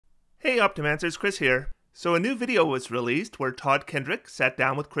Hey Optimancers, Chris here. So a new video was released where Todd Kendrick sat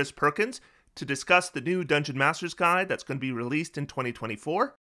down with Chris Perkins to discuss the new Dungeon Master's Guide that's going to be released in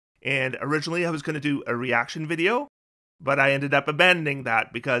 2024. And originally I was going to do a reaction video, but I ended up abandoning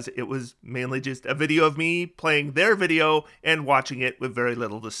that because it was mainly just a video of me playing their video and watching it with very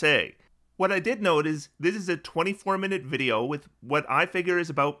little to say. What I did note is this is a 24-minute video with what I figure is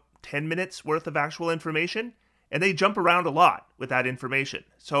about 10 minutes worth of actual information. And they jump around a lot with that information.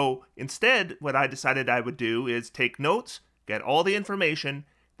 So instead, what I decided I would do is take notes, get all the information,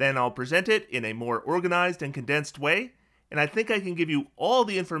 then I'll present it in a more organized and condensed way. And I think I can give you all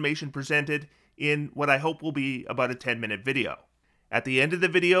the information presented in what I hope will be about a 10-minute video. At the end of the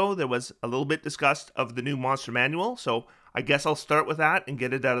video, there was a little bit discussed of the new monster manual, so I guess I'll start with that and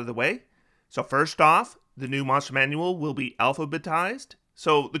get it out of the way. So first off, the new monster manual will be alphabetized.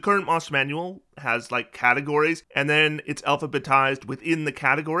 So the current monster manual has like categories, and then it's alphabetized within the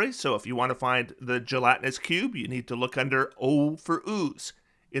category. So if you want to find the gelatinous cube, you need to look under O for ooze.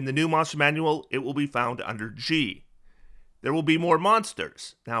 In the new monster manual, it will be found under G. There will be more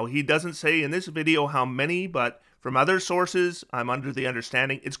monsters. Now, he doesn't say in this video how many, but from other sources, I'm under the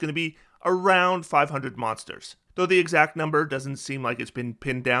understanding it's going to be around 500 monsters. Though the exact number doesn't seem like it's been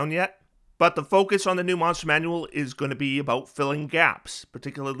pinned down yet. But the focus on the new monster manual is going to be about filling gaps,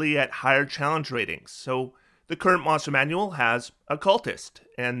 particularly at higher challenge ratings. So the current monster manual has a cultist,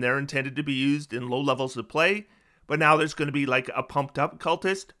 and they're intended to be used in low levels of play, but now there's going to be like a pumped up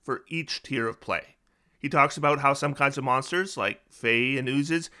cultist for each tier of play. He talks about how some kinds of monsters, like Fae and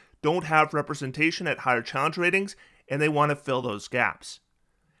Oozes, don't have representation at higher challenge ratings, and they want to fill those gaps.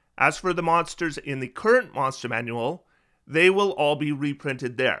 As for the monsters in the current monster manual, they will all be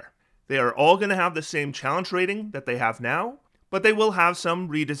reprinted there. They are all going to have the same challenge rating that they have now, but they will have some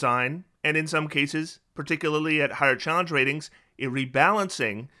redesign, and in some cases, particularly at higher challenge ratings, a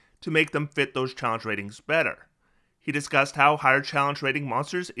rebalancing to make them fit those challenge ratings better. He discussed how higher challenge rating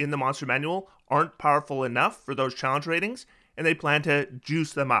monsters in the monster manual aren't powerful enough for those challenge ratings, and they plan to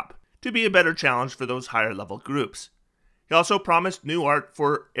juice them up to be a better challenge for those higher level groups. He also promised new art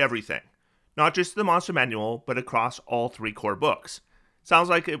for everything, not just the monster manual, but across all 3 core books. Sounds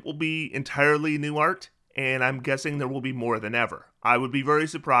like it will be entirely new art, and I'm guessing there will be more than ever. I would be very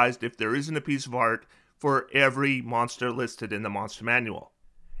surprised if there isn't a piece of art for every monster listed in the monster manual.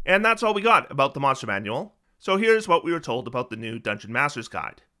 And that's all we got about the monster manual. So here's what we were told about the new Dungeon Master's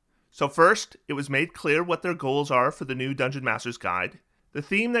Guide. So first, it was made clear what their goals are for the new Dungeon Master's Guide. The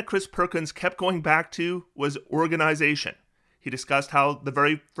theme that Chris Perkins kept going back to was organization. He discussed how the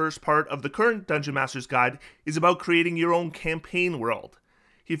very first part of the current Dungeon Master's Guide is about creating your own campaign world.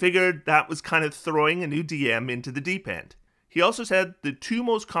 He figured that was kind of throwing a new DM into the deep end. He also said the 2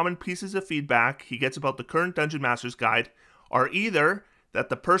 most common pieces of feedback he gets about the current Dungeon Master's Guide are either that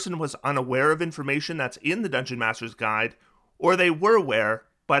the person was unaware of information that's in the Dungeon Master's Guide, or they were aware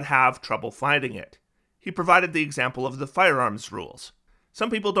but have trouble finding it. He provided the example of the firearms rules. Some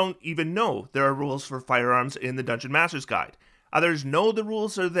people don't even know there are rules for firearms in the Dungeon Master's Guide. Others know the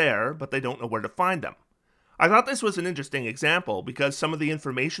rules are there, but they don't know where to find them. I thought this was an interesting example because some of the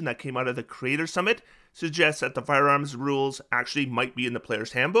information that came out of the Creator Summit suggests that the firearms rules actually might be in the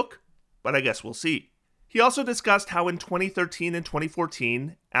player's handbook, but I guess we'll see. He also discussed how in 2013 and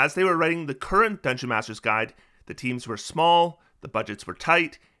 2014, as they were writing the current Dungeon Master's Guide, the teams were small, the budgets were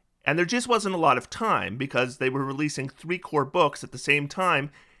tight, and there just wasn't a lot of time because they were releasing 3 core books at the same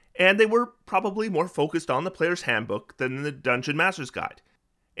time, and they were probably more focused on the player's handbook than the Dungeon Master's Guide.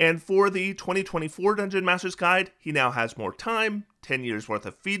 And for the 2024 Dungeon Master's Guide, he now has more time, 10 years worth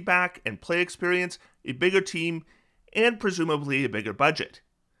of feedback and play experience, a bigger team, and presumably a bigger budget.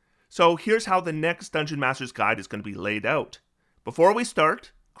 So here's how the next Dungeon Master's Guide is going to be laid out. Before we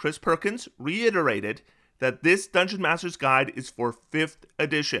start, Chris Perkins reiterated that this Dungeon Master's Guide is for 5th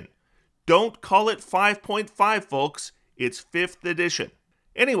edition. Don't call it 5.5, folks. It's 5th edition.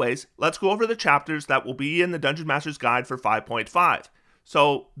 Anyways, let's go over the chapters that will be in the Dungeon Master's Guide for 5.5.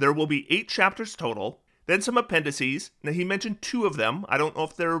 So there will be 8 chapters total, then some appendices. Now he mentioned 2 of them. I don't know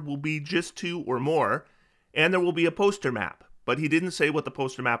if there will be just 2 or more. And there will be a poster map, but he didn't say what the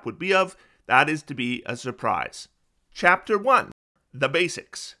poster map would be of. That is to be a surprise. Chapter 1, the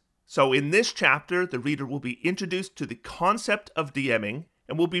basics. So in this chapter, the reader will be introduced to the concept of DMing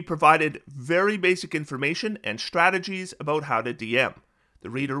and will be provided very basic information and strategies about how to DM. The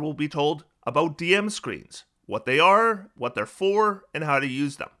reader will be told about DM screens, what they are, what they're for, and how to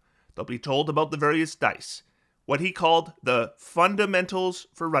use them. They'll be told about the various dice, what he called the fundamentals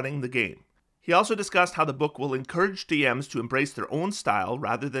for running the game. He also discussed how the book will encourage DMs to embrace their own style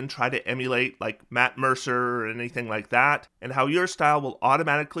rather than try to emulate like Matt Mercer or anything like that, and how your style will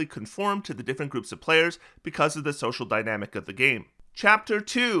automatically conform to the different groups of players because of the social dynamic of the game. Chapter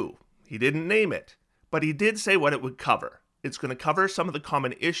 2. He didn't name it, but he did say what it would cover. It's going to cover some of the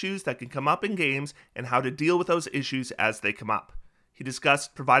common issues that can come up in games and how to deal with those issues as they come up. He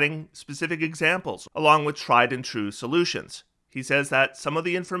discussed providing specific examples along with tried and true solutions. He says that some of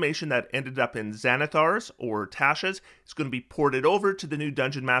the information that ended up in Xanathar's or Tasha's is going to be ported over to the new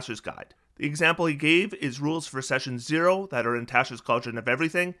Dungeon Master's Guide. The example he gave is rules for Session 0 that are in Tasha's Cauldron of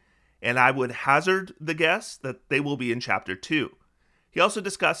Everything, and I would hazard the guess that they will be in Chapter 2. He also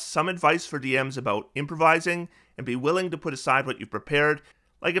discussed some advice for DMs about improvising and be willing to put aside what you've prepared,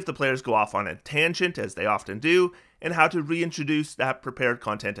 like if the players go off on a tangent, as they often do, and how to reintroduce that prepared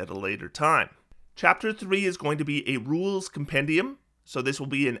content at a later time. Chapter 3 is going to be a rules compendium, so this will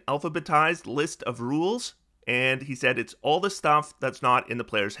be an alphabetized list of rules, and he said it's all the stuff that's not in the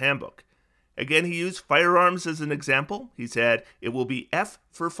player's handbook. Again, he used firearms as an example. He said it will be F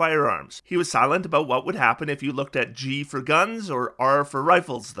for firearms. He was silent about what would happen if you looked at G for guns or R for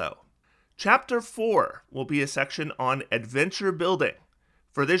rifles, though. Chapter 4 will be a section on adventure building.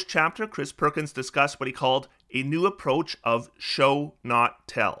 For this chapter, Chris Perkins discussed what he called a new approach of show, not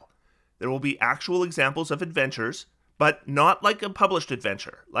tell. There will be actual examples of adventures, but not like a published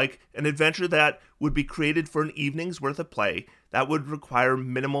adventure, like an adventure that would be created for an evening's worth of play that would require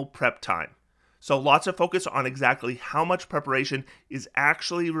minimal prep time. So lots of focus on exactly how much preparation is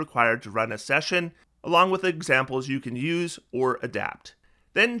actually required to run a session, along with examples you can use or adapt.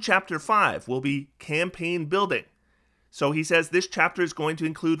 Then Chapter 5 will be campaign building. So he says this chapter is going to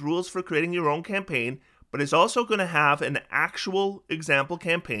include rules for creating your own campaign, but is also going to have an actual example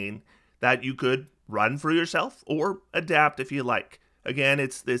campaign that you could run for yourself or adapt if you like. Again,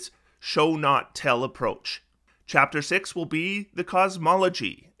 it's this show not tell approach. Chapter 6 will be the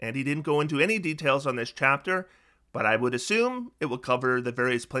cosmology, and he didn't go into any details on this chapter, but I would assume it will cover the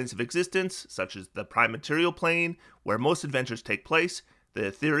various planes of existence, such as the prime material plane, where most adventures take place, the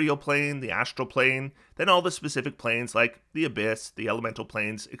ethereal plane, the astral plane, then all the specific planes like the abyss, the elemental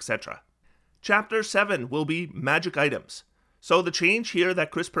planes, etc. Chapter 7 will be magic items. So the change here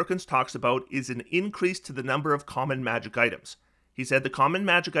that Chris Perkins talks about is an increase to the number of common magic items. He said the common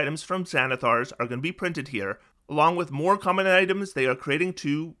magic items from Xanathar's are going to be printed here, along with more common items they are creating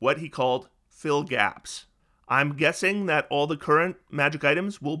to what he called fill gaps. I'm guessing that all the current magic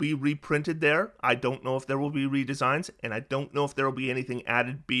items will be reprinted there. I don't know if there will be redesigns, and I don't know if there will be anything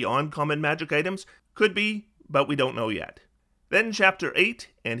added beyond common magic items. Could be, but we don't know yet. Then Chapter 8,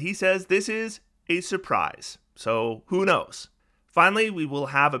 and he says this is a surprise. So who knows? Finally, we will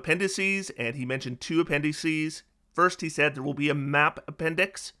have appendices, and he mentioned 2 appendices. First, he said there will be a map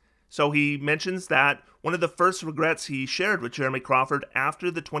appendix. So he mentions that one of the first regrets he shared with Jeremy Crawford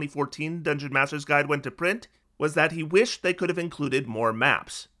after the 2014 Dungeon Master's Guide went to print was that he wished they could have included more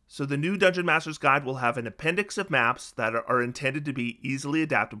maps. So the new Dungeon Master's Guide will have an appendix of maps that are intended to be easily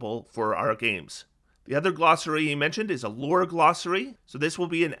adaptable for our games. The other glossary he mentioned is a lore glossary, so this will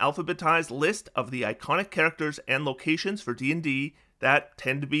be an alphabetized list of the iconic characters and locations for D&D that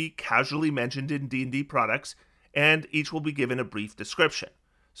tend to be casually mentioned in D&D products, and each will be given a brief description.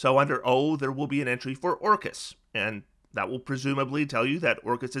 So under O, there will be an entry for Orcus, and that will presumably tell you that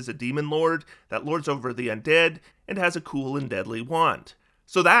Orcus is a demon lord that lords over the undead and has a cool and deadly wand.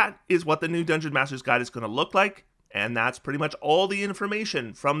 So that is what the new Dungeon Master's Guide is going to look like. And that's pretty much all the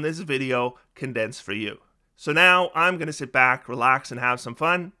information from this video condensed for you. So now I'm going to sit back, relax, and have some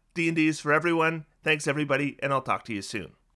fun. D&D is for everyone. Thanks everybody, and I'll talk to you soon.